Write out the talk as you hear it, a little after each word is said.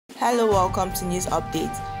Hello, welcome to News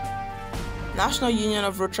Update. National Union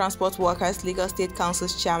of Road Transport Workers Lagos State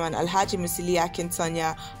Council's chairman Alhaji Musili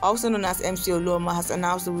Akintonya, also known as MC Oluomo, has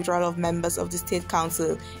announced the withdrawal of members of the State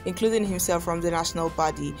Council, including himself, from the national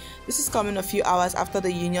body. This is coming a few hours after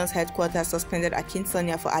the union's headquarters suspended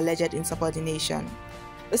Akintonya for alleged insubordination.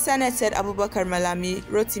 The Senate said Abubakar Malami,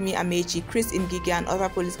 Rotimi Amechi, Chris Ngige and other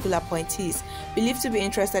political appointees believed to be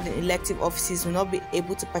interested in elective offices will not be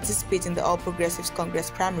able to participate in the All Progressives Congress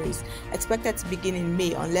primaries, expected to begin in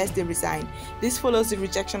May unless they resign. This follows the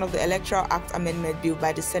rejection of the Electoral Act Amendment Bill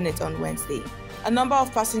by the Senate on Wednesday. A number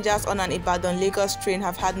of passengers on an Ibadan-Lagos train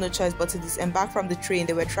have had no choice but to disembark from the train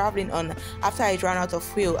they were traveling on after it ran out of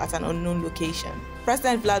fuel at an unknown location.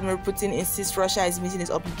 President Vladimir Putin insists Russia is meeting its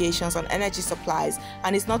obligations on energy supplies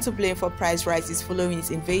and is not to blame for price rises following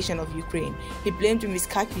its invasion of Ukraine. He blamed the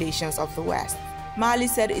miscalculations of the West. Mali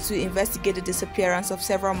said it will investigate the disappearance of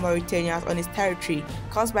several Mauritanians on its territory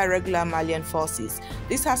caused by regular Malian forces.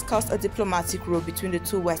 This has caused a diplomatic row between the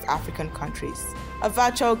two West African countries. A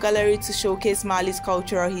virtual gallery to showcase Mali's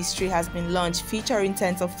cultural history has been launched, featuring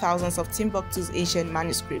tens of thousands of Timbuktu's ancient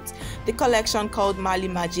manuscripts. The collection, called Mali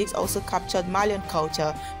Magics, also captured Malian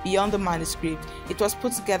culture beyond the manuscript. It was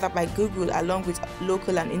put together by Google along with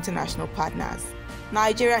local and international partners.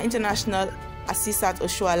 Nigeria international Asisat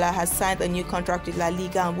Oshoala has signed a new contract with La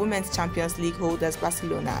Liga and Women's Champions League holders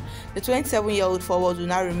Barcelona. The 27-year-old forward will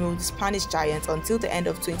now remove the Spanish giants until the end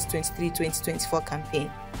of 2023-2024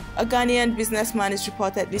 campaign. A Ghanaian businessman is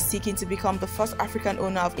reportedly seeking to become the first African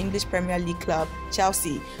owner of English Premier League club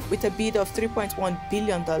Chelsea with a bid of $3.1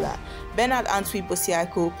 billion. Bernard Antwi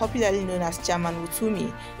Bosiako, popularly known as Chairman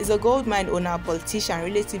Wutumi, is a gold mine owner and politician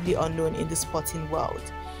relatively unknown in the sporting world.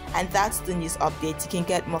 And that's the news update. You can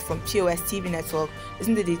get more from TOS TV Network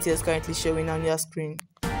using the details currently showing on your screen.